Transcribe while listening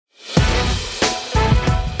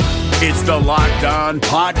It's the Locked On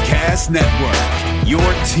Podcast Network, your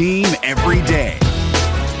team every day.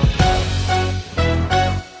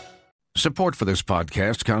 Support for this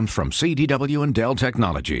podcast comes from CDW and Dell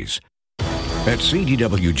Technologies. At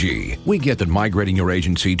CDWG, we get that migrating your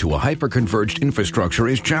agency to a hyper-converged infrastructure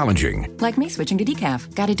is challenging. Like me switching to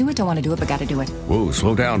decaf. Gotta do it, don't want to do it, but gotta do it. Whoa,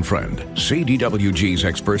 slow down, friend. CDWG's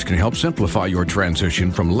experts can help simplify your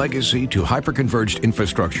transition from legacy to hyper-converged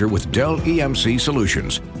infrastructure with Dell EMC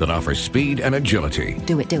solutions that offer speed and agility.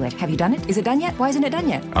 Do it. Have you done it? Is it done yet? Why isn't it done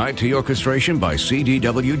yet? IT orchestration by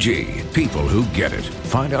CDWG. People who get it.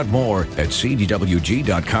 Find out more at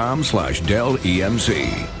cdwg.com/Dell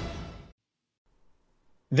EMC.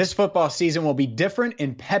 This football season will be different,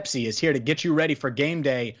 and Pepsi is here to get you ready for game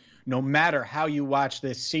day no matter how you watch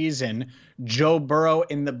this season. Joe Burrow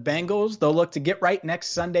and the Bengals, they'll look to get right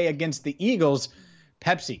next Sunday against the Eagles.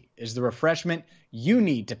 Pepsi is the refreshment you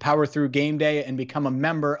need to power through game day and become a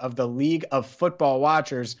member of the League of Football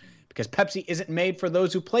Watchers, because Pepsi isn't made for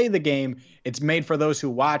those who play the game. It's made for those who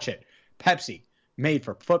watch it. Pepsi, made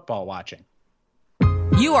for football watching.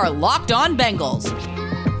 You are Locked On Bengals,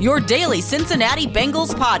 your daily Cincinnati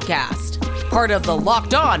Bengals podcast. Part of the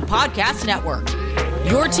Locked On Podcast Network,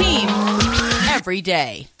 your team every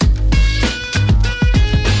day.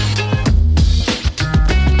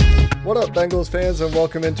 What up, Bengals fans, and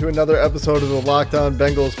welcome into another episode of the Locked On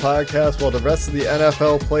Bengals podcast. While the rest of the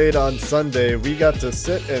NFL played on Sunday, we got to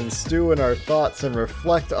sit and stew in our thoughts and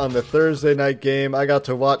reflect on the Thursday night game. I got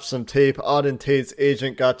to watch some tape. Auden Tate's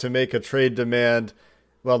agent got to make a trade demand.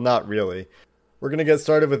 Well, not really. We're going to get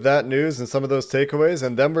started with that news and some of those takeaways,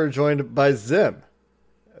 and then we're joined by Zim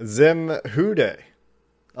WhoDey.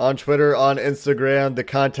 On Twitter, on Instagram, the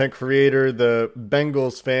content creator, the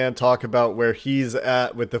Bengals fan, talk about where he's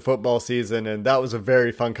at with the football season, and that was a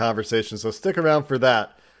very fun conversation, so stick around for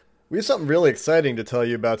that. We have something really exciting to tell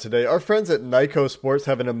you about today. Our friends at Nyco Sports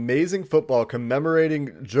have an amazing football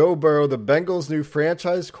commemorating Joe Burrow, the Bengals' new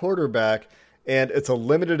franchise quarterback, and it's a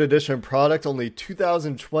limited edition product. Only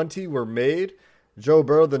 2020 were made. Joe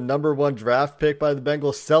Burrow, the number one draft pick by the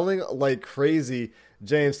Bengals, selling like crazy.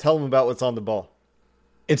 James, tell them about what's on the ball.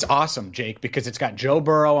 It's awesome, Jake, because it's got Joe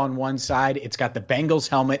Burrow on one side. It's got the Bengals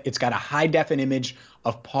helmet. It's got a high-defin image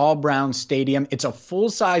of Paul Brown Stadium. It's a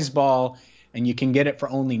full-size ball, and you can get it for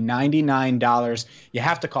only $99. You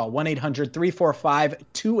have to call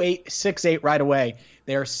 1-800-345-2868 right away.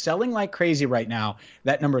 They are selling like crazy right now.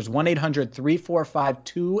 That number is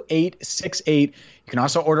 1-800-345-2868. You can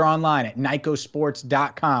also order online at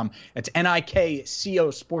NycoSports.com. That's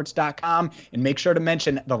NIKCO Sports.com. And make sure to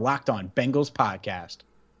mention the Locked On Bengals podcast.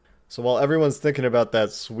 So while everyone's thinking about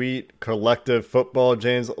that sweet collective football,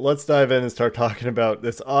 James, let's dive in and start talking about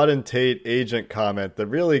this Auden Tate agent comment that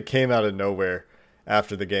really came out of nowhere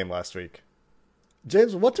after the game last week.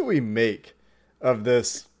 James, what do we make of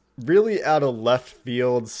this really out of left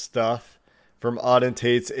field stuff from Auden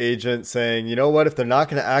Tate's agent saying, you know what, if they're not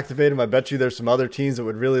going to activate him, I bet you there's some other teams that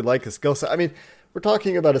would really like his skill set. I mean, we're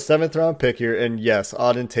talking about a 7th round pick here, and yes,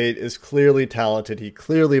 Auden Tate is clearly talented. He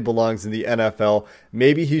clearly belongs in the NFL.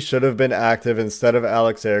 Maybe he should have been active instead of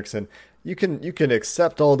Alex Erickson. You can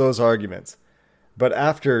accept all those arguments. But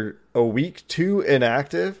after a week 2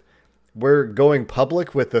 inactive, we're going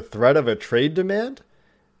public with the threat of a trade demand?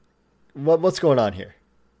 What's going on here?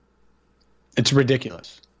 It's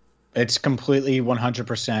ridiculous. It's completely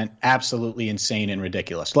 100% absolutely insane and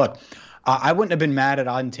ridiculous. Look, I wouldn't have been mad at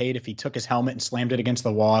Auden Tate if he took his helmet and slammed it against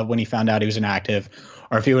the wall when he found out he was inactive,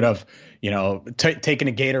 or if he would have, taken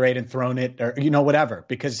a Gatorade and thrown it, or, whatever,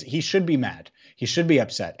 because he should be mad. He should be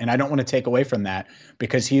upset. And I don't want to take away from that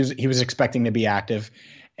because he was expecting to be active,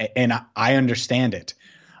 and I understand it.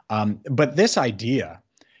 But this idea,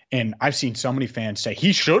 and I've seen so many fans say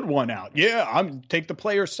he should want out. Yeah, I'm take the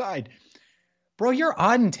player's side. Bro, you're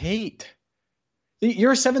Auden Tate.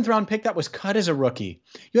 You're a 7th round pick that was cut as a rookie.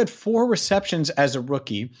 You had 4 receptions as a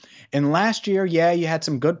rookie. And last year, yeah, you had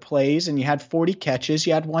some good plays and you had 40 catches.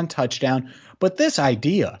 You had 1 touchdown. But this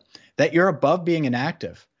idea that you're above being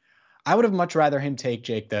inactive, I would have much rather him take,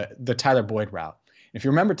 Jake, the Tyler Boyd route. If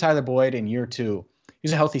you remember Tyler Boyd in year 2,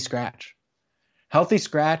 he's a healthy scratch. Healthy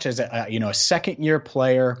scratch as a second-year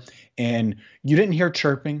player, and you didn't hear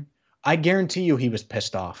chirping. I guarantee you he was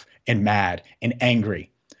pissed off and mad and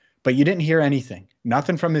angry. But you didn't hear anything.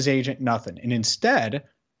 Nothing from his agent, nothing. And instead,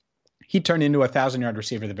 he turned into a 1,000-yard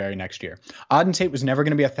receiver the very next year. Auden Tate was never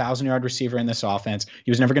going to be a 1,000-yard receiver in this offense.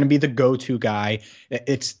 He was never going to be the go-to guy.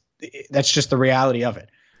 That's just the reality of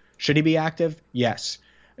it. Should he be active? Yes.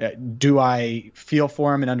 Do I feel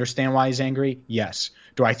for him and understand why he's angry? Yes.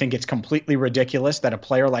 Do I think it's completely ridiculous that a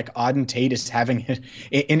player like Auden Tate is having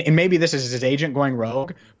and maybe this is his agent going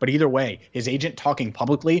rogue, but either way, his agent talking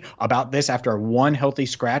publicly about this after one healthy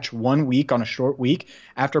scratch, 1 week on a short week,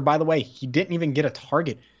 after, by the way, he didn't even get a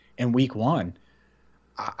target in week 1.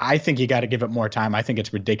 I think you got to give it more time. I think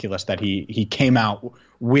it's ridiculous that he came out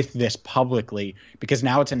with this publicly, because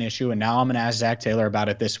now it's an issue, and now I'm going to ask Zach Taylor about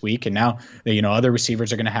it this week, and now other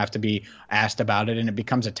receivers are going to have to be asked about it, and it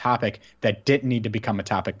becomes a topic that didn't need to become a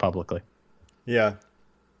topic publicly. Yeah,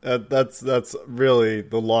 that's really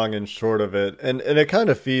the long and short of it, and it kind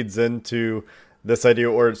of feeds into this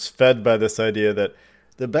idea, or it's fed by this idea that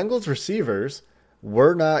the Bengals receivers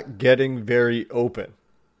were not getting very open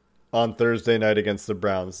on Thursday night against the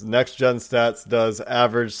Browns. Next Gen Stats does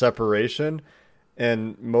average separation,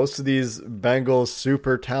 and most of these Bengals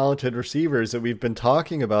super talented receivers that we've been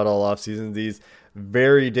talking about all offseason, these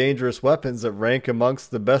very dangerous weapons that rank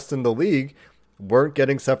amongst the best in the league, weren't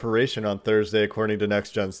getting separation on Thursday according to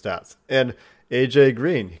Next Gen Stats. And AJ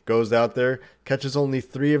Green goes out there, catches only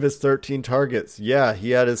 3 of his 13 targets. Yeah,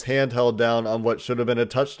 he had his hand held down on what should have been a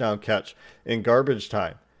touchdown catch in garbage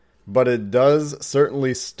time. But it does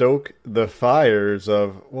certainly stoke the fires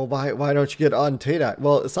of, well, why don't you get Auden Tate out?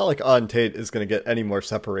 Well, it's not like Auden Tate is going to get any more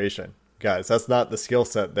separation, guys. That's not the skill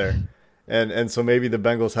set there. And so maybe the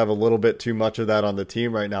Bengals have a little bit too much of that on the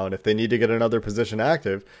team right now. And if they need to get another position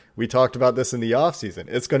active, we talked about this in the offseason.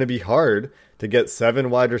 It's going to be hard to get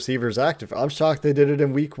 7 wide receivers active. I'm shocked they did it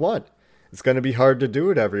in week 1. It's going to be hard to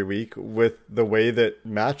do it every week with the way that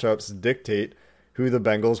matchups dictate who the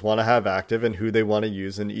Bengals want to have active and who they want to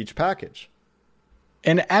use in each package.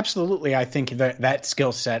 And absolutely, I think that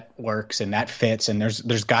skill set works and that fits, and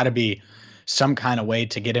there's got to be some kind of way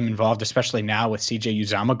to get him involved, especially now with CJ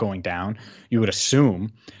Uzomah going down. You would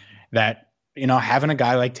assume that, having a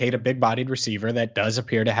guy like Tate, a big-bodied receiver that does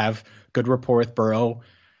appear to have good rapport with Burrow,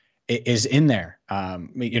 is in there,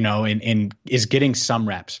 and is getting some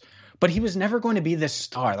reps. But he was never going to be this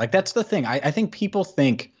star. Like, that's the thing. I think people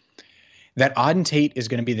think that Auden Tate is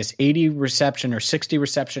going to be this 80 reception or 60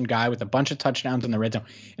 reception guy with a bunch of touchdowns in the red zone.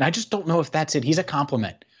 And I just don't know if that's it. He's a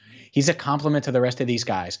compliment. He's a compliment to the rest of these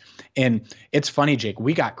guys. And it's funny, Jake,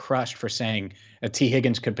 we got crushed for saying that T.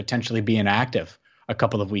 Higgins could potentially be inactive a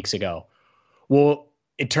couple of weeks ago. Well,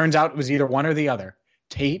 it turns out it was either one or the other,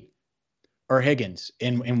 Tate or Higgins.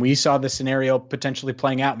 And we saw the scenario potentially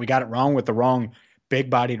playing out. We got it wrong with the wrong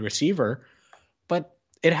big-bodied receiver. But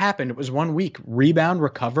it happened. It was 1 week. Rebound,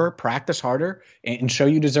 recover, practice harder, and show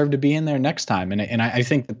you deserve to be in there next time. And I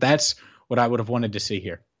think that's what I would have wanted to see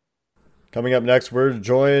here. Coming up next, we're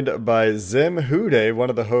joined by Zim WhoDey, one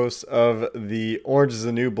of the hosts of the Orange is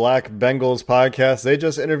the New Black Bengals podcast. They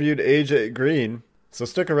just interviewed AJ Green, so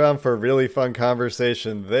stick around for a really fun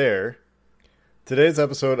conversation there. Today's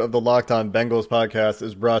episode of the Locked On Bengals podcast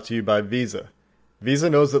is brought to you by Visa. Visa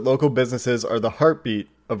knows that local businesses are the heartbeat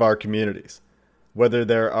of our communities. Whether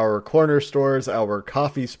they're our corner stores, our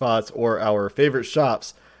coffee spots, or our favorite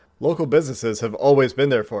shops, local businesses have always been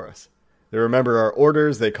there for us. They remember our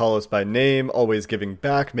orders, they call us by name, always giving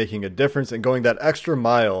back, making a difference, and going that extra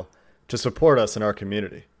mile to support us in our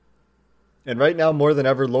community. And right now, more than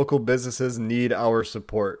ever, local businesses need our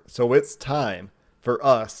support. So it's time for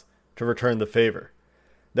us to return the favor.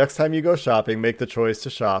 Next time you go shopping, make the choice to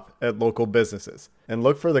shop at local businesses. And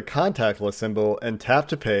look for the contactless symbol and tap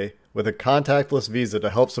to pay with a contactless Visa to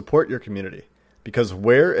help support your community. Because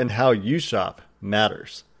where and how you shop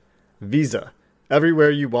matters. Visa, everywhere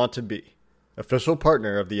you want to be. Official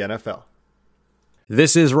partner of the NFL.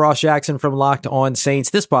 This is Ross Jackson from Locked On Saints.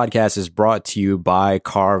 This podcast is brought to you by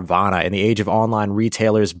Carvana. In the age of online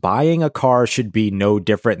retailers, buying a car should be no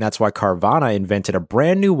different. And that's why Carvana invented a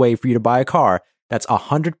brand new way for you to buy a car that's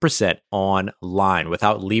 100% online.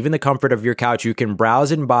 Without leaving the comfort of your couch, you can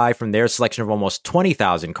browse and buy from their selection of almost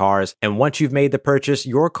 20,000 cars. And once you've made the purchase,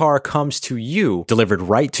 your car comes to you, delivered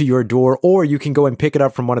right to your door, or you can go and pick it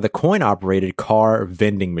up from one of the coin-operated car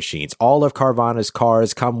vending machines. All of Carvana's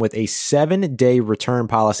cars come with a 7-day return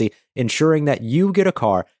policy, ensuring that you get a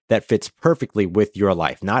car that fits perfectly with your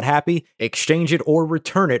life. Not happy? Exchange it or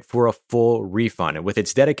return it for a full refund. And with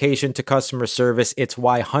its dedication to customer service, it's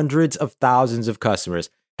why hundreds of thousands of customers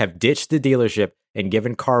have ditched the dealership and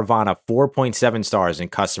given Carvana 4.7 stars in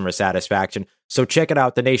customer satisfaction. So check it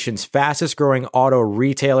out, the nation's fastest growing auto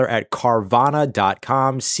retailer at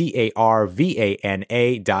Carvana.com,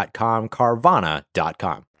 Carvana.com,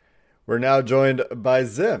 Carvana.com. We're now joined by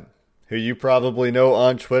Zim, who you probably know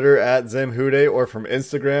on Twitter at Zim WhoDey or from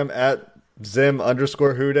Instagram at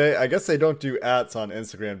Zim_WhoDey. I guess they don't do ats on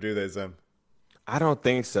Instagram, do they, Zim? I don't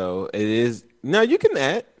think so. It is No, you can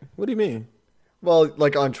at. What do you mean? Well,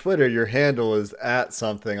 like on Twitter, your handle is at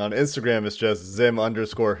something. On Instagram, it's just Zim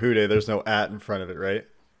 _WhoDey. There's no at in front of it, right?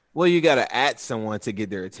 Well, you got to at someone to get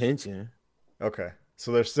their attention. Okay.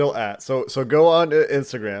 So they're still at. So go on to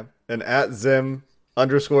Instagram and at Zim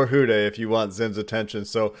 _WhoDey if you want Zim's attention.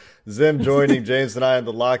 So Zim joining James and I on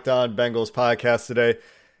the Locked On Bengals podcast today.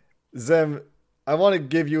 Zim, I want to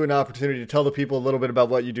give you an opportunity to tell the people a little bit about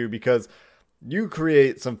what you do, because you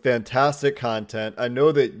create some fantastic content. I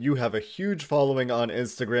know that you have a huge following on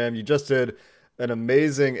Instagram. You just did an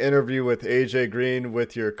amazing interview with AJ Green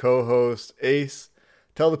with your co-host Ace.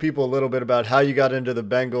 Tell the people a little bit about how you got into the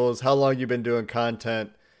Bengals, how long you've been doing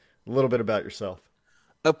content, a little bit about yourself.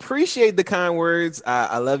 Appreciate the kind words.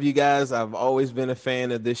 I love you guys. I've always been a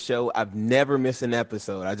fan of this show. I've never missed an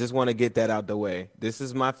episode. I just want to get that out the way. This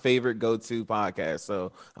is my favorite go-to podcast.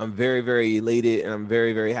 So I'm very, very elated, and I'm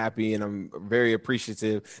very, very happy, and I'm very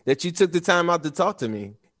appreciative that you took the time out to talk to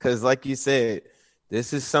me. Because like you said,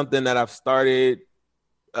 this is something that I've started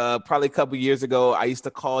probably a couple years ago. I used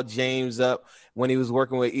to call James up when he was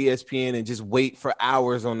working with ESPN and just wait for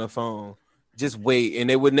hours on the phone. Just wait, and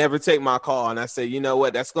they would never take my call. And I said, you know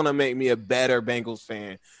what? That's going to make me a better Bengals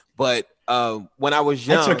fan. But when I was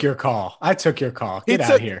young, I took your call. Get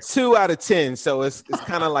out of here. 2 out of 10. So it's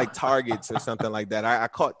kind of like targets or something like that. I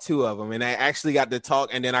caught 2 of them, and I actually got to talk.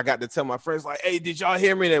 And then I got to tell my friends, like, hey, did y'all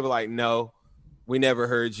hear me? They were like, no, we never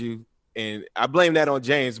heard you. And I blame that on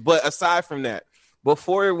James. But aside from that,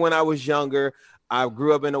 before, when I was younger, I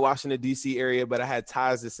grew up in the Washington, D.C. area, but I had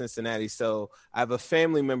ties to Cincinnati. So I have a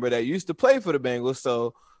family member that used to play for the Bengals.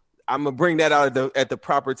 So I'm going to bring that out at the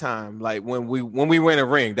proper time. Like when we were in a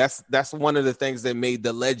ring, that's one of the things that made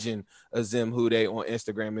the legend of Zim WhoDey on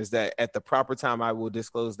Instagram, is that at the proper time, I will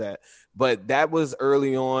disclose that. But that was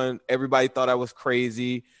early on. Everybody thought I was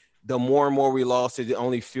crazy. The more and more we lost, it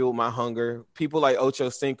only fueled my hunger. People like Ocho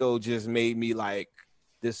Cinco just made me like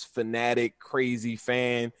this fanatic, crazy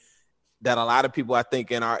fan that a lot of people, I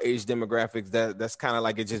think, in our age demographics, that's kind of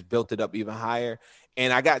like it just built it up even higher.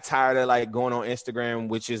 And I got tired of like going on Instagram,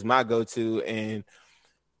 which is my go-to, and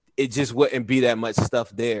it just wouldn't be that much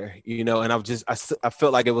stuff there, you know. And I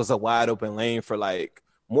felt like it was a wide open lane for like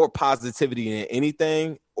more positivity than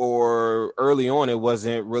anything. Or early on, it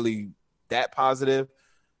wasn't really that positive.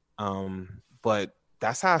 But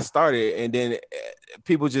that's how I started. And then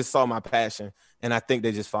people just saw my passion, and I think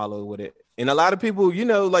they just followed with it. And a lot of people, you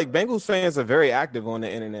know, like Bengals fans are very active on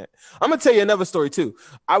the internet. I'm going to tell you another story too.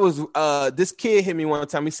 This kid hit me one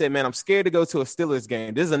time. He said, man, I'm scared to go to a Steelers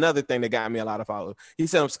game. This is another thing that got me a lot of followers. He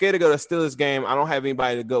said, I'm scared to go to a Steelers game. I don't have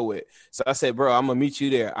anybody to go with. So I said, bro, I'm going to meet you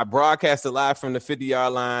there. I broadcasted live from the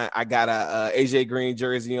 50-yard line. I got a AJ Green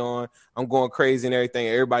jersey on. I'm going crazy and everything.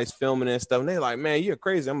 Everybody's filming and stuff. And they're like, man, you're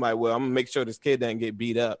crazy. I'm like, well, I'm going to make sure this kid doesn't get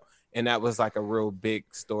beat up. And that was like a real big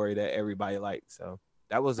story that everybody liked. So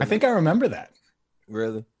that was. I think I remember that.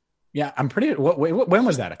 Really? Yeah, I'm pretty. When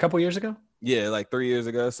was that? A couple years ago? Yeah, like 3 years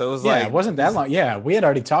ago. So it was it wasn't that long. Yeah, we had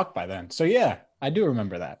already talked by then. So yeah, I do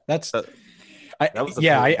remember that.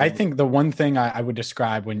 I think the one thing I would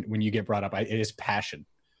describe when you get brought up, it is passion,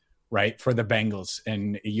 right, for the Bengals,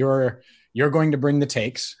 and you're going to bring the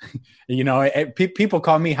takes. You know, people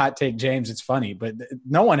call me Hot Take James. It's funny, but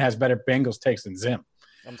no one has better Bengals takes than Zim.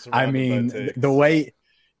 I mean, the way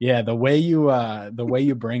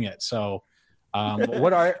you bring it. So.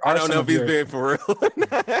 What are I don't know if he's being for real.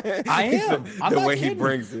 I am. I'm the not way kidding. He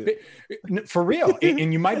brings it for real,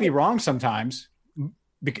 and you might be wrong sometimes,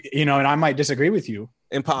 you know, and I might disagree with you.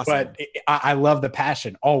 Impossible. But I love the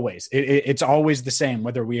passion always. It's always the same,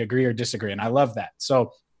 whether we agree or disagree, and I love that.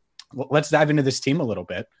 So let's dive into this team a little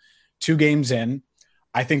bit. 2 games in,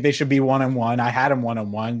 I think they should be 1-1. I had them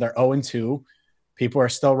 1-1. They're 0-2. People are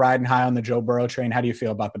still riding high on the Joe Burrow train. How do you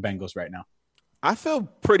feel about the Bengals right now? I feel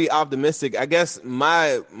pretty optimistic. I guess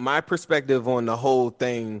my perspective on the whole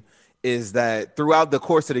thing is that throughout the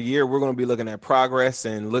course of the year, we're going to be looking at progress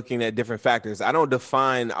and looking at different factors. I don't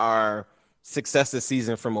define our success this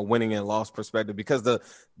season from a winning and loss perspective, because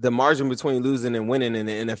the margin between losing and winning in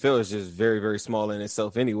the NFL is just very, very small in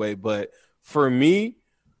itself anyway. But for me,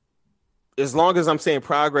 as long as I'm saying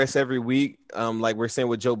progress every week, like we're saying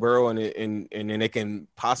with Joe Burrow, and then they can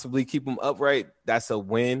possibly keep him upright, that's a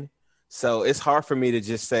win. So it's hard for me to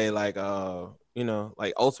just say like, you know,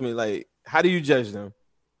 like ultimately, like, how do you judge them?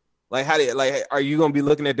 Like, are you going to be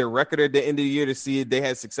looking at their record at the end of the year to see if they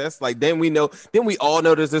had success? Like, then we all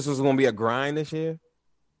know this was going to be a grind this year.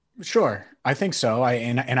 Sure. I think so.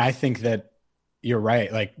 I think that you're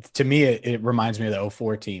right. Like, to me, it reminds me of the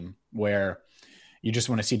 2004 team, where you just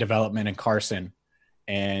want to see development in Carson,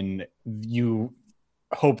 and you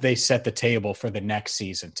hope they set the table for the next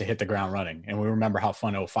season to hit the ground running. And we remember how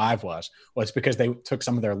fun 05 was. Well, it's because they took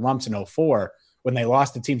some of their lumps in 04 when they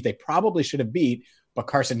lost the teams they probably should have beat, but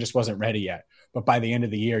Carson just wasn't ready yet. But by the end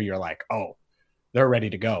of the year, you're like, oh, they're ready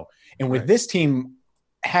to go. And with this team,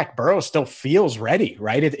 heck, Burrow still feels ready,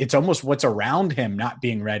 right? It's almost what's around him not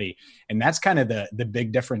being ready. And that's kind of the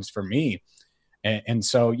big difference for me. And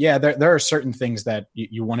so, yeah, there are certain things that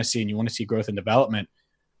you want to see, and you want to see growth and development.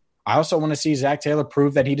 I also want to see Zach Taylor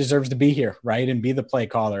prove that he deserves to be here, right? And be the play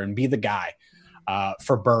caller and be the guy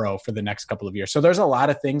for Burrow for the next couple of years. So there's a lot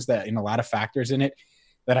of things and a lot of factors in it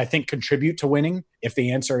that I think contribute to winning. If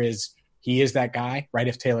the answer is he is that guy, right?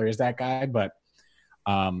 If Taylor is that guy, but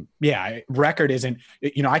record isn't,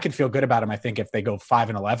 I could feel good about him. I think if they go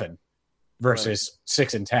 5-11 versus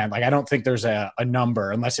 6-10, like I don't think there's a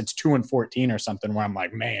number unless it's 2-14 or something where I'm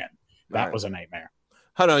like, man, that was a nightmare.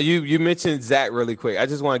 Hold on, you mentioned Zach really quick. I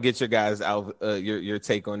just want to get your guys out your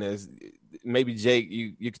take on this. Maybe Jake,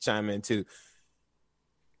 you could chime in too.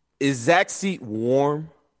 Is Zach's seat warm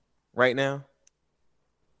right now?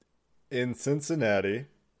 In Cincinnati,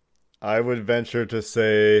 I would venture to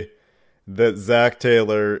say that Zach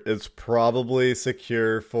Taylor is probably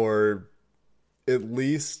secure for at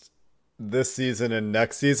least this season and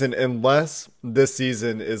next season, unless this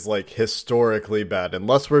season is like historically bad.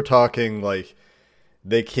 Unless we're talking like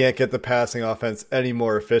they can't get the passing offense any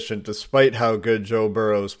more efficient despite how good Joe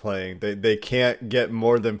Burrow's playing. They can't get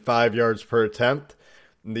more than 5 yards per attempt.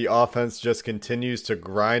 The offense just continues to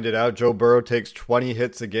grind it out. Joe Burrow takes 20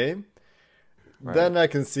 hits a game. Right. Then I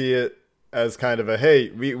can see it as kind of a, hey,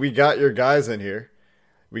 we got your guys in here.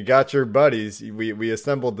 We got your buddies. We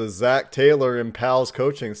assembled the Zach Taylor and Pal's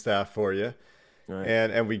coaching staff for you. Right.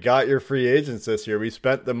 And we got your free agents this year. We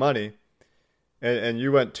spent the money. And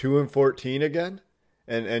you went 2-14 again?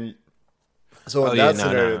 And so in that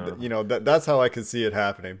scenario, no. That's how I could see it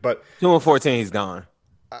happening. But 2-14, he's gone.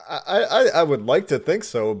 I would like to think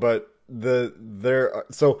so, but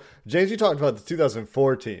so James, you talked about the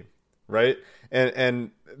 2004 team, right?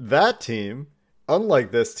 And that team,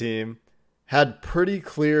 unlike this team, had pretty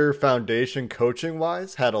clear foundation coaching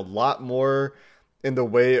wise, had a lot more in the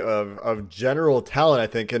way of general talent, I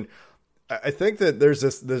think. And I think that there's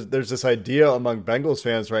this idea among Bengals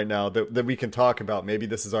fans right now that we can talk about. Maybe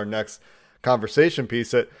this is our next conversation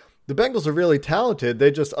piece, that the Bengals are really talented.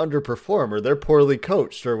 They just underperform, or they're poorly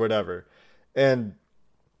coached, or whatever. And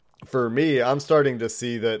for me, I'm starting to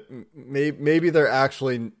see that maybe they're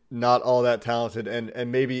actually not all that talented.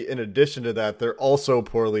 And maybe in addition to that, they're also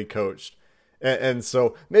poorly coached. And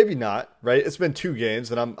so maybe not, right? It's been 2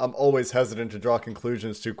 games, and I'm always hesitant to draw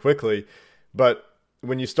conclusions too quickly. But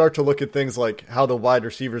when you start to look at things like how the wide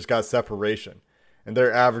receivers got separation, and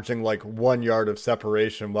they're averaging like 1 yard of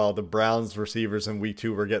separation, while the Browns receivers in week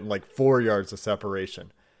 2 were getting like 4 yards of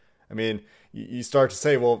separation. I mean, you start to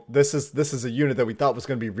say, well, this is a unit that we thought was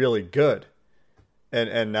going to be really good.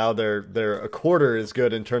 And now they're a quarter as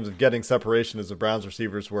good in terms of getting separation as the Browns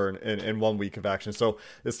receivers were in 1 week of action. So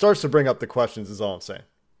it starts to bring up the questions, is all I'm saying.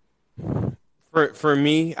 For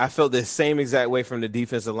me, I felt the same exact way from the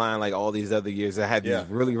defensive line like all these other years. I had these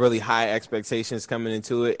really, really high expectations coming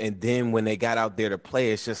into it. And then when they got out there to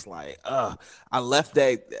play, it's just like, I left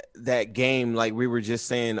that game, like we were just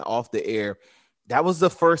saying off the air. That was the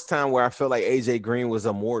first time where I felt like A.J. Green was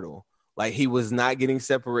immortal. Like he was not getting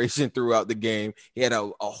separation throughout the game. He had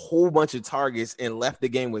a whole bunch of targets and left the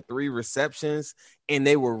game with 3 receptions. And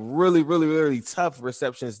they were really, really, really tough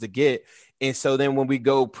receptions to get. And so then when we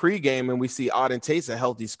go pregame and we see Auden Tate's a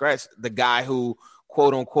healthy scratch, the guy who,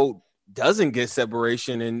 quote unquote, doesn't get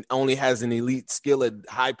separation and only has an elite skill at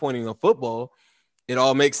high pointing of football, it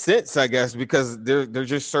all makes sense, I guess, because they're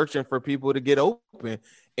just searching for people to get open.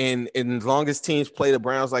 And as long as teams play the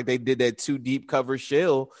Browns like they did that 2 deep cover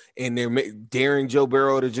shell, and they're daring Joe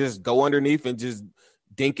Burrow to just go underneath and just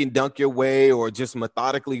dink and dunk your way, or just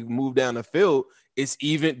methodically move down the field, it's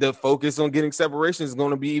even the focus on getting separation is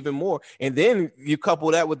going to be even more. And then you couple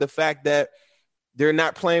that with the fact that they're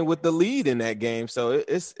not playing with the lead in that game. So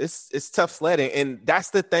it's tough sledding. And that's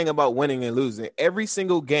the thing about winning and losing. Every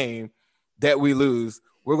single game that we lose,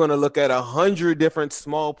 we're going to look at 100 different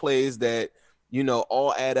small plays that,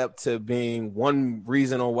 all add up to being one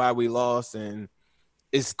reason on why we lost. And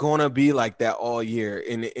it's going to be like that all year.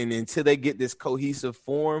 And until they get this cohesive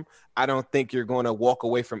form, I don't think you're going to walk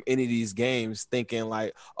away from any of these games thinking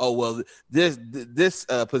like, oh, well, this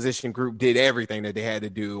position group did everything that they had to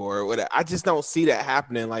do or whatever. I just don't see that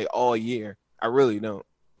happening like all year. I really don't.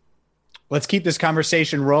 Let's keep this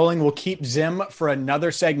conversation rolling. We'll keep Zim for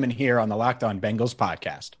another segment here on the Locked On Bengals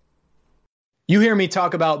podcast. You hear me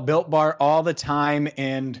talk about Built Bar all the time,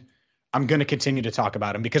 and I'm going to continue to talk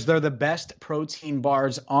about them because they're the best protein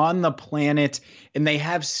bars on the planet, and they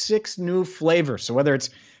have 6 new flavors. So whether it's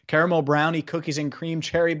caramel brownie, cookies and cream,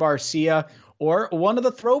 cherry barcia, or one of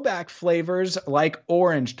the throwback flavors like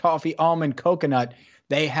orange, toffee, almond, coconut,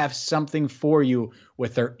 they have something for you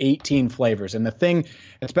with their 18 flavors. And the thing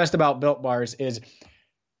that's best about Built Bars is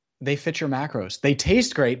they fit your macros. They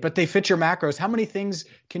taste great, but they fit your macros. How many things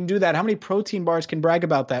can do that? How many protein bars can brag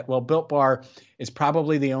about that? Well, Built Bar is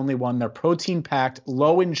probably the only one. They're protein packed,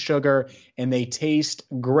 low in sugar, and they taste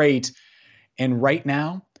great. And right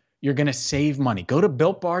now, you're going to save money. Go to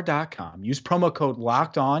BuiltBar.com. Use promo code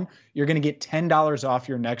Locked On. You're going to get $10 off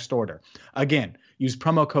your next order. Again, use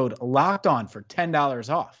promo code Locked On for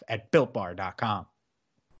 $10 off at BuiltBar.com.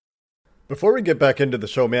 Before we get back into the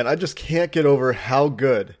show, man, I just can't get over how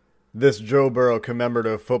good this Joe Burrow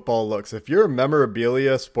commemorative football looks. If you're a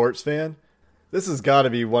memorabilia sports fan, this has got to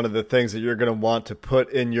be one of the things that you're going to want to put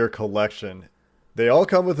in your collection. They all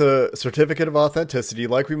come with a certificate of authenticity.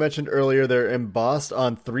 Like we mentioned earlier, they're embossed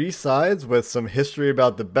on 3 sides with some history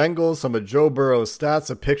about the Bengals, some of Joe Burrow's stats,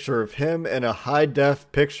 a picture of him, and a high-def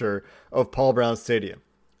picture of Paul Brown Stadium.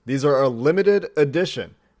 These are a limited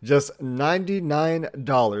edition, just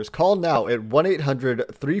 $99. Call now at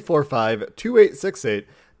 1-800-345-2868.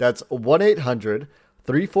 That's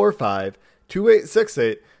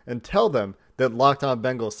 1-800-345-2868 and tell them that Locked On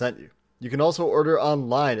Bengals sent you. You can also order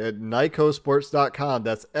online at NICOsports.com.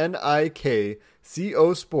 That's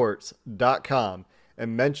NIKCO sports.com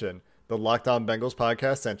and mention the Locked On Bengals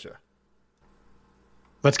podcast sent you.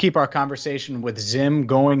 Let's keep our conversation with Zim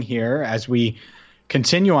going here as we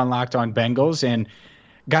continue on Locked On Bengals. And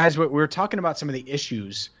guys, we're talking about some of the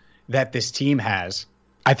issues that this team has.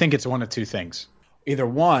 I think it's one of 2 things. Either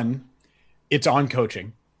one, it's on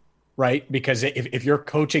coaching, right? Because if you're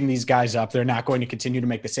coaching these guys up, they're not going to continue to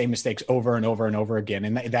make the same mistakes over and over and over again.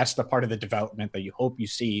 And that's the part of the development that you hope you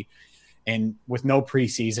see. And with no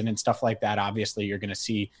preseason and stuff like that, obviously you're going to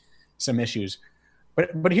see some issues.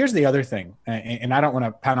 But here's the other thing, and I don't want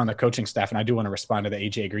to pound on the coaching staff, and I do want to respond to the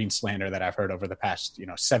AJ Green slander that I've heard over the past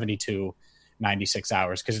 72, 96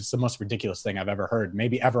 hours, because it's the most ridiculous thing I've ever heard,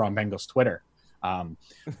 maybe ever on Bengals Twitter.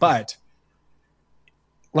 But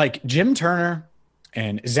like Jim Turner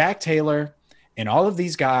and Zach Taylor and all of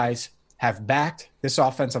these guys have backed this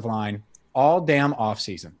offensive line all damn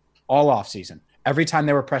offseason, all offseason. Every time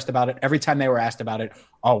they were pressed about it, every time they were asked about it,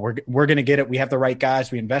 oh, we're going to get it. We have the right guys.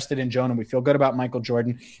 We invested in Jonah. We feel good about Michael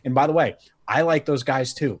Jordan. And by the way, I like those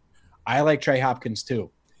guys too. I like Trey Hopkins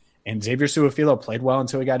too. And Xavier Su'a-Filo played well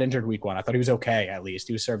until he got injured week 1. I thought he was okay, at least.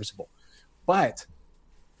 He was serviceable. But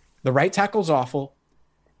the right tackle's awful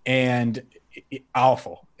and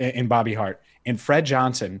awful in Bobby Hart. And Fred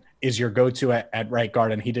Johnson is your go-to at right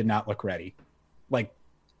guard, and he did not look ready. Like,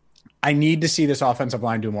 I need to see this offensive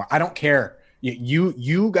line do more. I don't care.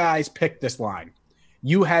 You guys picked this line.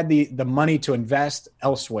 You had the money to invest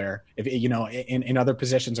elsewhere, if in other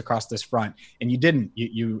positions across this front, and you didn't.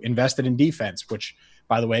 You invested in defense, which,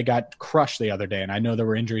 by the way, got crushed the other day. And I know there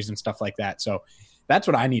were injuries and stuff like that. So that's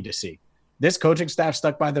what I need to see. This coaching staff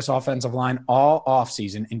stuck by this offensive line all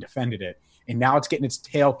offseason and defended it. And now it's getting its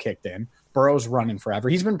tail kicked in. Burrow's running forever.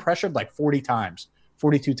 He's been pressured like 40 times,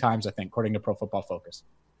 42 times, I think, according to Pro Football Focus.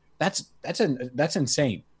 That's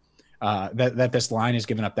insane. That this line has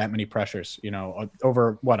given up that many pressures,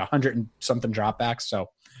 over 100 and something dropbacks. So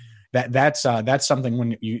that's something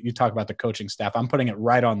when you talk about the coaching staff, I'm putting it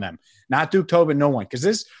right on them, not Duke Tobin, no one.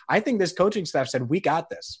 Cause I think this coaching staff said, we got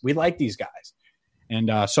this. We like these guys. And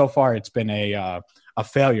so far it's been a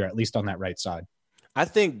failure, at least on that right side. I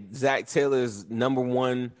think Zach Taylor's number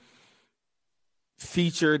one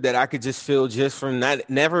feature that I could just feel just from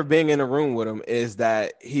never being in a room with him is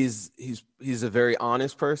that he's a very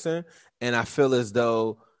honest person, and I feel as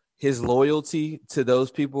though his loyalty to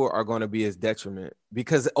those people are going to be his detriment,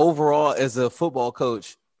 because overall as a football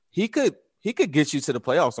coach, he could get you to the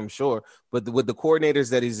playoffs, I'm sure, but with the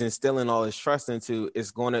coordinators that he's instilling all his trust into,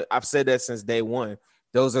 I've said that since day one.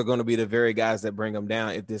 Those are going to be the very guys that bring them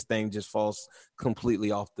down if this thing just falls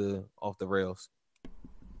completely off the rails.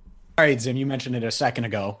 All right, Zim, you mentioned it a second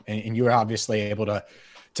ago, and you were obviously able to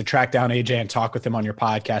track down AJ and talk with him on your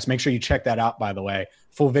podcast. Make sure you check that out, by the way.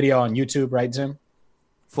 Full video on YouTube, right, Zim?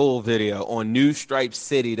 Full video on New Stripe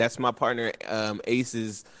City. That's my partner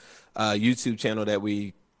Ace's YouTube channel that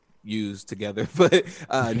we use together. But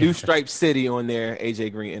New Stripe City on there,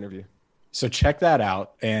 AJ Green interview. So check that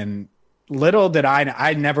out. And little did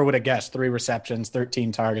I never would have guessed 3 receptions,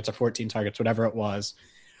 13 targets, or 14 targets, whatever it was.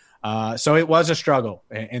 So it was a struggle,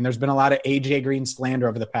 and there's been a lot of AJ Green slander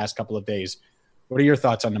over the past couple of days. What are your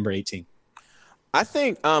thoughts on number 18? I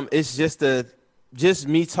think it's just a just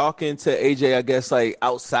me talking to AJ, I guess, like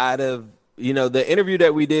outside of, the interview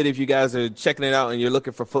that we did, if you guys are checking it out and you're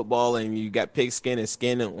looking for football and you got pigskin and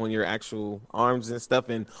skin on your actual arms and stuff,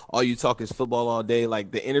 and all you talk is football all day, like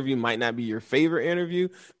the interview might not be your favorite interview,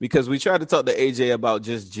 because we tried to talk to AJ about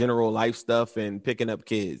just general life stuff and picking up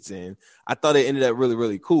kids. And I thought it ended up really,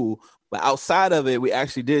 really cool. But outside of it, we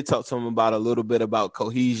actually did talk to him about a little bit about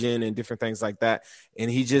cohesion and different things like that. And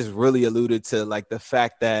he just really alluded to like the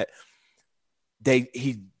fact that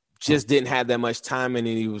he just didn't have that much time, and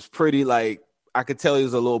he was pretty, like, I could tell he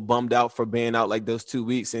was a little bummed out for being out like those 2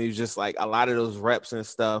 weeks, and he was just like, a lot of those reps and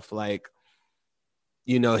stuff, like,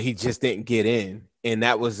 he just didn't get in, and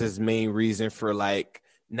that was his main reason for like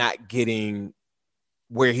not getting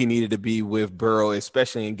where he needed to be with Burrow,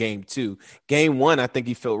 especially in game 2. Game 1, I think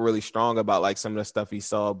he felt really strong about like some of the stuff he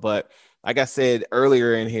saw, but like I said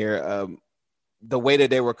earlier in here, the way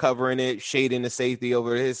that they were covering it, shading the safety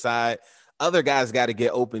over to his side, other guys got to get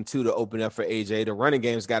open too to open up for AJ. The running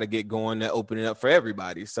game's got to get going to open it up for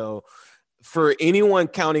everybody. So for anyone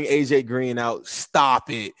counting AJ Green out, stop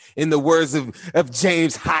it. In the words of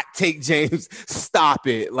James, hot take James, stop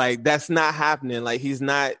it. Like, that's not happening. Like, he's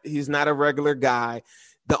not a regular guy.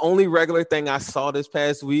 The only regular thing I saw this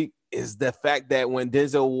past week is the fact that when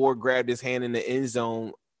Denzel Ward grabbed his hand in the end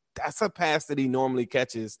zone, that's a pass that he normally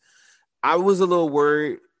catches. I was a little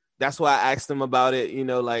worried. That's why I asked him about it,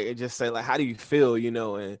 like, and just say, like, how do you feel,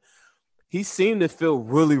 and he seemed to feel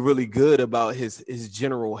really, really good about his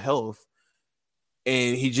general health,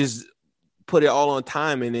 and he just put it all on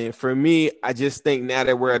time. And then for me, I just think now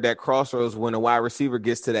that we're at that crossroads, when a wide receiver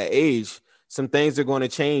gets to that age, some things are going to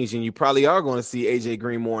change, and you probably are going to see AJ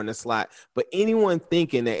Green more in the slot. But anyone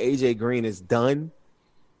thinking that AJ Green is done,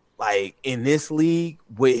 like, in this league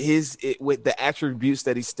with the attributes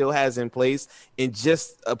that he still has in place and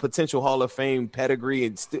just a potential Hall of Fame pedigree,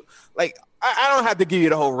 and still, like, I don't have to give you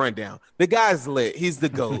the whole rundown. The guy's lit. He's the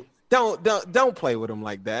GOAT. Don't play with him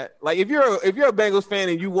like that. Like, if you're a Bengals fan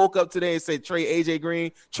and you woke up today and said trade AJ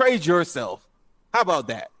Green, trade yourself. How about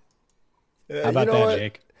that? How about that,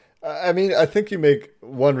 Jake? I mean, I think you make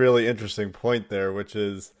one really interesting point there, which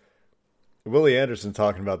is Willie Anderson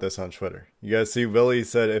talking about this on Twitter. You guys see Willie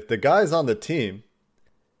said if the guy's on the team,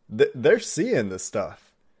 they're seeing this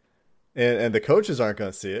stuff. And the coaches aren't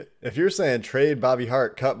going to see it. If you're saying trade Bobby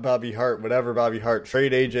Hart, cut Bobby Hart, whatever Bobby Hart,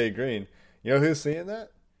 trade AJ Green, you know who's seeing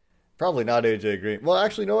that? Probably not AJ Green. Well,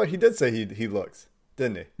 actually, you know what? He did say he looks,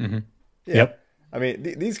 didn't he? Mm-hmm. Yeah. Yep. I mean,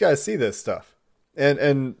 these guys see this stuff.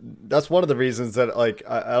 And that's one of the reasons that, like,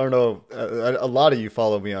 I don't know, a lot of you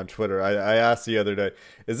follow me on Twitter. I asked the other day,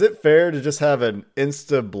 is it fair to just have an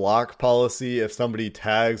Insta block policy if somebody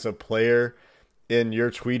tags a player in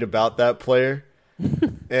your tweet about that player?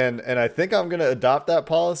 and I think I'm going to adopt that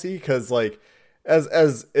policy because, like,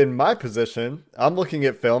 as in my position, I'm looking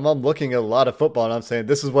at film, I'm looking at a lot of football, and I'm saying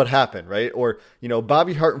this is what happened, right? Or,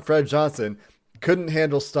 Bobby Hart and Fred Johnson couldn't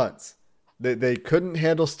handle stunts. They couldn't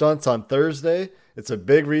handle stunts on Thursday. It's a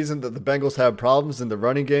big reason that the Bengals have problems in the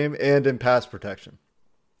running game and in pass protection.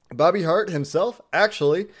 Bobby Hart himself,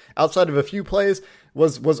 actually, outside of a few plays,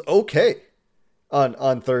 was okay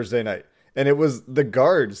on Thursday night. And it was the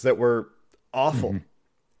guards that were awful. Mm-hmm.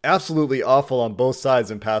 Absolutely awful on both sides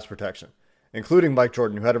in pass protection, including Mike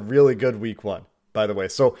Jordan, who had a really good week 1, by the way.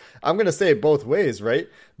 So I'm going to say it both ways, right?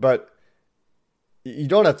 But you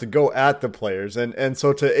don't have to go at the players. And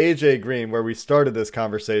so to AJ Green, where we started this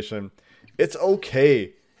conversation, it's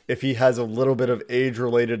okay if he has a little bit of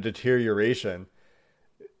age-related deterioration.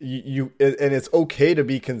 And it's okay to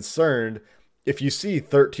be concerned if you see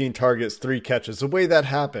 13 targets, 3 catches, the way that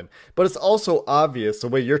happened. But it's also obvious, the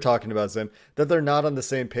way you're talking about, Zim, that they're not on the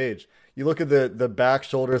same page. You look at the back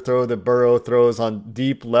shoulder throw that Burrow throws on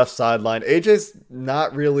deep left sideline. AJ's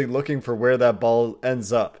not really looking for where that ball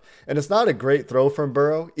ends up. And it's not a great throw from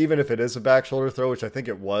Burrow, even if it is a back shoulder throw, which I think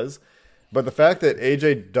it was. But the fact that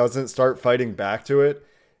AJ doesn't start fighting back to it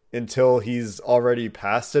until he's already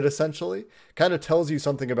past it, essentially, kind of tells you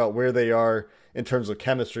something about where they are in terms of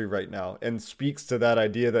chemistry right now, and speaks to that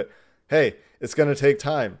idea that, hey, it's going to take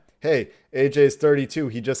time. Hey, AJ's 32.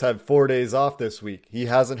 He just had 4 days off this week. He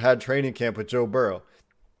hasn't had training camp with Joe Burrow.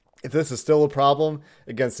 If this is still a problem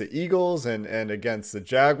against the Eagles and against the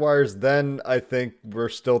Jaguars, then I think we're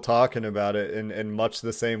still talking about it in much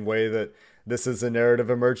the same way that this is a narrative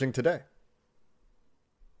emerging today.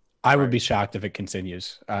 I would be shocked if it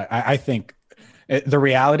continues. I think the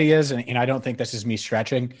reality is, and I don't think this is me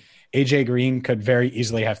stretching, AJ Green could very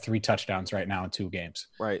easily have 3 touchdowns right now in 2 games.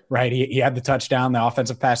 Right. He had the touchdown, the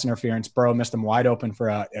offensive pass interference. Burrow missed him wide open for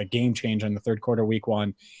a game change in the third quarter, week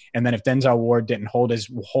 1. And then if Denzel Ward didn't hold his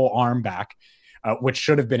whole arm back, which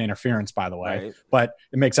should have been interference, by the way. Right. But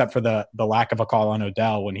it makes up for the lack of a call on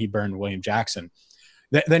Odell when he burned William Jackson.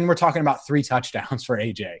 Then we're talking about 3 touchdowns for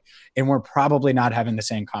AJ, and we're probably not having the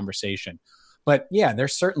same conversation. But, yeah,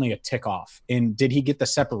 there's certainly a tick off. And did he get the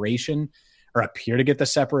separation or appear to get the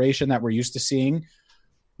separation that we're used to seeing?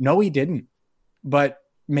 No, he didn't. But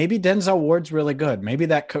maybe Denzel Ward's really good. Maybe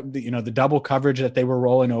that, the double coverage that they were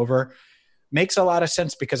rolling over makes a lot of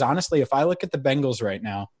sense, because, honestly, if I look at the Bengals right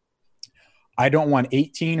now, I don't want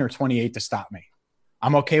 18 or 28 to stop me.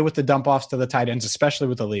 I'm okay with the dump offs to the tight ends, especially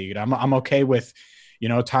with the lead. I'm okay with –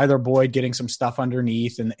 Tyler Boyd getting some stuff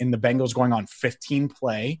underneath and the Bengals going on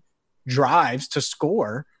 15-play drives to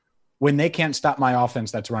score when they can't stop my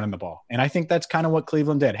offense that's running the ball. And I think that's kind of what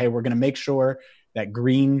Cleveland did. Hey, we're going to make sure that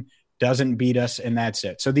Green doesn't beat us, and that's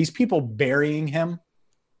it. So these people burying him,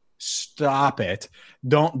 stop it.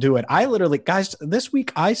 Don't do it. Guys, this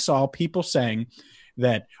week I saw people saying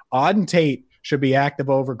that Auden Tate should be active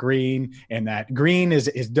over Green and that Green is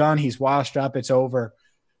done. He's washed up. It's over.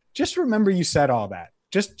 Just remember you said all that.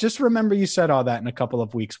 Just remember you said all that in a couple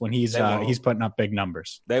of weeks when he's putting up big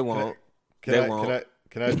numbers. They won't. Can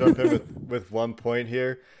I jump in with one point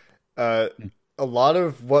here? A lot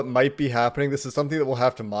of what might be happening, this is something that we'll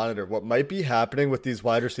have to monitor. What might be happening with these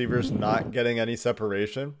wide receivers not getting any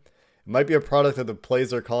separation, it might be a product of the plays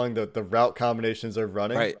they're calling, the route combinations they're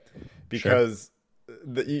running. Right. Because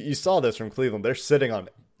you saw this from Cleveland. They're sitting on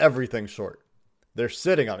everything short. They're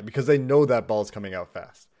sitting on it because they know that ball's coming out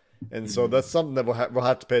fast. And so that's something that we'll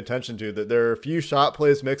have to pay attention to, that there are a few shot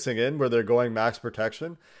plays mixing in where they're going max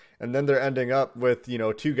protection, and then they're ending up with,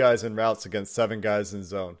 2 guys in routes against 7 guys in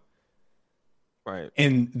zone. Right.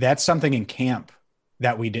 And that's something in camp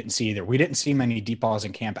that we didn't see either. We didn't see many deep balls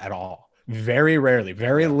in camp at all. Very rarely,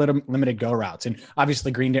 very limited go routes. And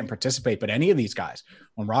obviously Green didn't participate, but any of these guys,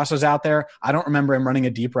 when Ross was out there, I don't remember him running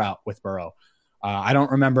a deep route with Burrow. I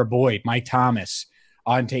don't remember Boyd, Mike Thomas,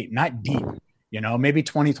 Auden Tate, not deep. Maybe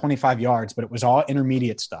 20, 25 yards, but it was all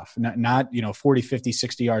intermediate stuff, not 40, 50,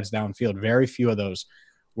 60 yards downfield. Very few of those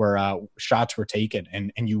where shots were taken.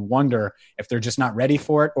 And you wonder if they're just not ready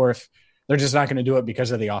for it, or if they're just not going to do it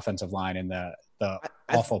because of the offensive line and the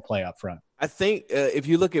awful play up front. I think if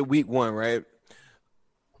you look at week 1, right,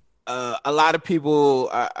 a lot of people,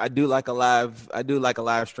 I do like a live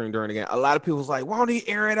stream during the game. A lot of people's like, why don't he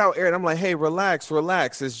air it out? I'm like, hey, relax.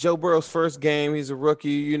 It's Joe Burrow's first game. He's a rookie.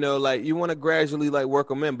 You want to gradually work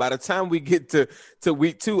him in. By the time we get to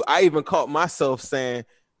week 2, I even caught myself saying,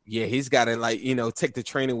 yeah, he's got to take the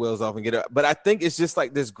training wheels off and get up. But I think it's just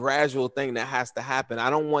this gradual thing that has to happen. I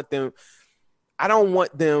don't want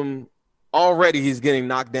them. Already he's getting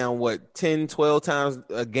knocked down, 10, 12 times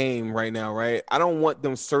a game right now, right? I don't want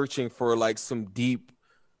them searching for some deep,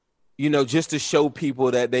 just to show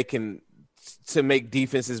people that they can, to make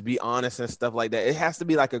defenses be honest and stuff like that. It has to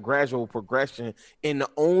be a gradual progression. And the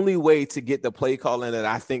only way to get the play calling that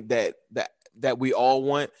I think that we all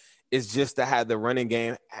want is just to have the running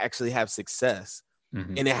game actually have success.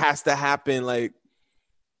 Mm-hmm. And it has to happen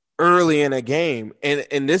early in a game.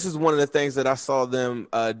 And this is one of the things that I saw them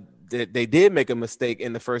they did make a mistake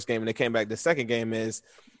in the first game and they came back the second game, is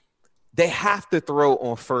they have to throw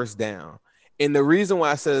on first down. And the reason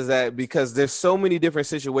why I says that, because there's so many different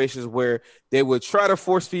situations where they would try to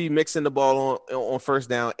force feed mixing the ball on first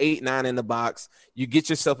down, 8, 9 in the box. You get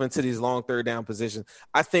yourself into these long third down positions.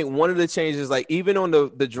 I think one of the changes, even on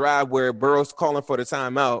the drive where Burrow's calling for the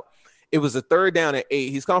timeout, it was a 3rd down and 8.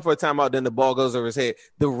 He's calling for a timeout, then the ball goes over his head.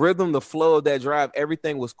 The rhythm, the flow of that drive,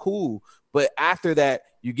 everything was cool. But after that,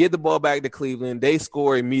 you get the ball back to Cleveland. They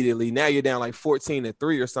score immediately. Now you're down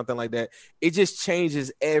 14-3 or something like that. It just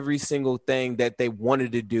changes every single thing that they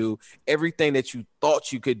wanted to do, everything that you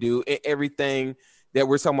thought you could do, and everything that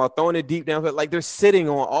we're talking about, throwing it deep down. They're sitting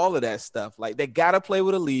on all of that stuff. They got to play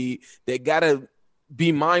with a lead. They got to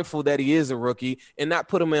be mindful that he is a rookie and not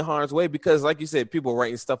put him in harm's way, because like you said, people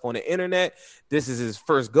writing stuff on the internet. This is his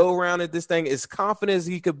first go around at this thing. As confident as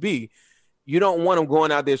he could be, you don't want him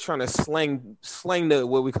going out there trying to sling the,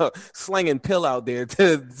 what we call slinging pill out there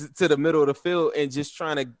to the middle of the field and just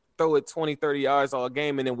trying to throw it 20, 30 yards all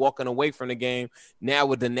game and then walking away from the game. Now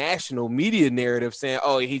with the national media narrative saying,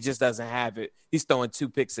 oh, he just doesn't have it. He's throwing 2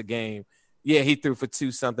 picks a game. Yeah, he threw for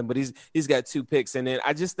 2 something, but he's got 2 picks. And then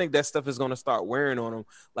I just think that stuff is going to start wearing on him.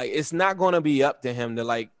 It's not going to be up to him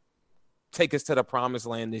to take us to the promised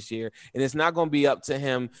land this year. And it's not going to be up to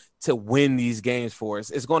him to win these games for us.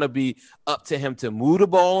 It's going to be up to him to move the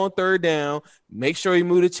ball on 3rd down, make sure he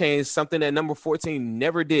moved the chains, something that number 14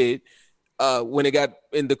 never did when it got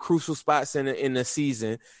in the crucial spots in the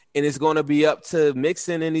season. And it's going to be up to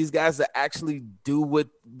Mixon and these guys to actually do what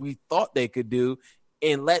we thought they could do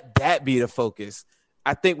and let that be the focus.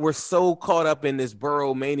 I think we're so caught up in this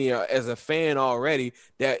Burrow mania as a fan already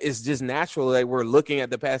that it's just natural that we're looking at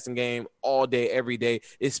the passing game all day, every day,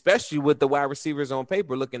 especially with the wide receivers on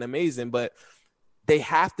paper looking amazing. But they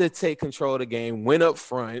have to take control of the game, win up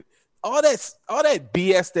front. All that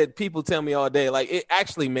BS that people tell me all day, like, it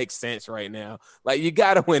actually makes sense right now. Like, you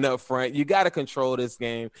got to win up front. You got to control this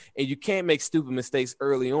game, and you can't make stupid mistakes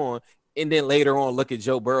early on. And then later on, look at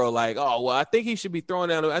Joe Burrow like, oh, well, I think he should be throwing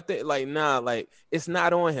down. I think, like, nah, like, it's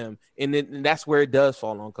not on him. And that's where it does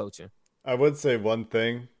fall on coaching. I would say one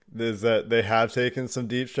thing is that they have taken some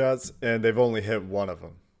deep shots, and they've only hit one of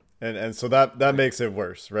them. And so that makes it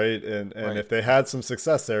worse, right? And Right. If they had some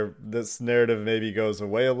success there, this narrative maybe goes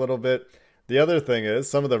away a little bit. The other thing is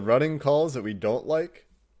some of the running calls that we don't like,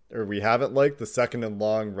 or we haven't liked, the second and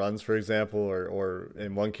long runs, for example, or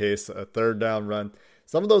in one case, a third down run.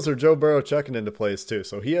 Some of those are Joe Burrow checking into plays too.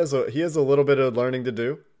 So he has a little bit of learning to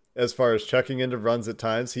do as far as checking into runs at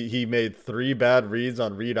times. He made 3 bad reads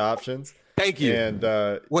on read options. Thank you. And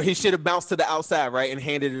well, he should have bounced to the outside, right, and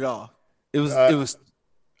handed it off. It was.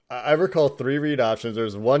 I recall 3 read options.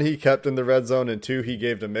 There's 1 he kept in the red zone, and 2 he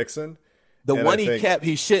gave to Mixon. The one he kept,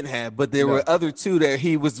 he shouldn't have, but there were other 2 that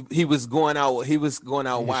he was going out. He was going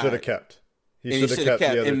out wide. He should have kept. He should have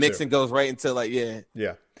kept. The other and Mixon 2. goes right into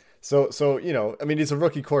yeah. So I mean, he's a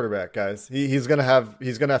rookie quarterback, guys. He's gonna have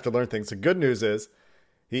to learn things. The good news is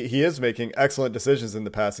he is making excellent decisions in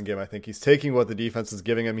the passing game. I think he's taking what the defense is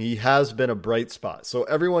giving him. He has been a bright spot. So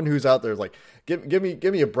everyone who's out there is like, give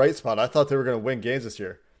me a bright spot. I thought they were gonna win games this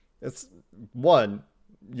year. It's 1,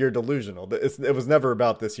 you're delusional. It was never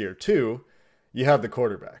about this year. 2, you have the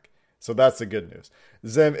quarterback. So that's the good news.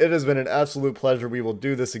 Zim, it has been an absolute pleasure. We will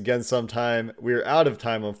do this again sometime. We're out of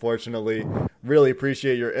time, unfortunately. Really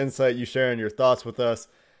appreciate your insight, you sharing your thoughts with us.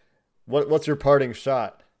 What's your parting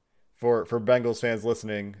shot for Bengals fans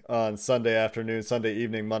listening on Sunday afternoon, Sunday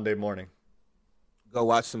evening, Monday morning? Go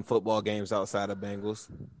watch some football games outside of Bengals.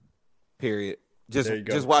 Period.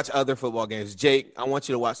 Just watch other football games. Jake, I want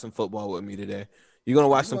you to watch some football with me today. You gonna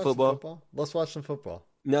watch some football? Let's watch some football.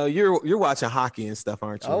 No, you're watching hockey and stuff,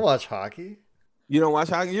 aren't you? I'll watch hockey. You don't watch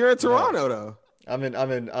hockey? You're in Toronto though.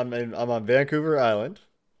 I'm on Vancouver Island,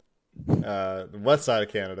 the west side of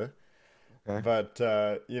Canada. Okay. But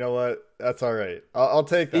you know what? That's all right. I'll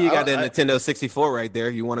take that. You got that Nintendo 64 right there.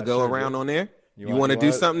 You want to go around on there? You want to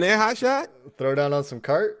do something there, Hot Shot? Throw down on some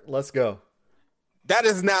kart? Let's go. That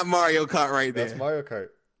is not Mario Kart right there. That's Mario Kart.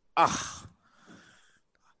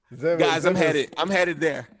 Guys, I'm headed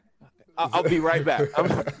there. I'll be right back.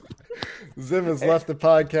 Zim has left the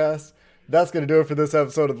podcast. That's going to do it for this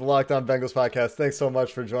episode of the Locked On Bengals podcast. Thanks so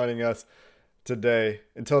much for joining us today.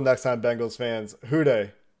 Until next time, Bengals fans,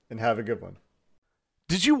 WhoDey, and have a good one.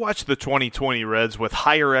 Did you watch the 2020 Reds with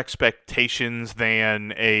higher expectations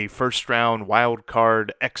than a first-round wild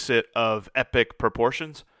card exit of epic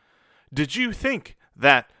proportions? Did you think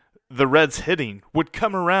that the Reds hitting would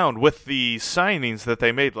come around with the signings that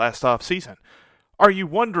they made last offseason? Are you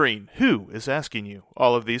wondering who is asking you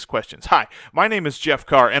all of these questions? Hi, my name is Jeff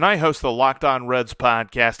Carr, and I host the Locked On Reds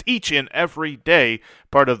podcast each and every day,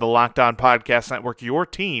 part of the Locked On Podcast Network, your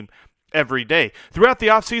team every day. Throughout the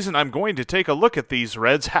offseason, I'm going to take a look at these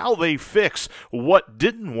Reds, how they fix what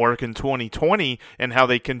didn't work in 2020, and how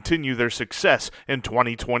they continue their success in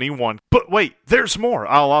 2021. But wait, there's more.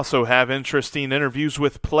 I'll also have interesting interviews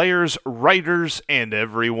with players, writers, and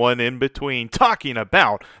everyone in between talking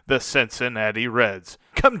about the Cincinnati Reds.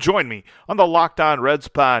 Come join me on the Locked On Reds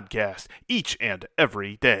podcast each and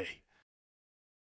every day.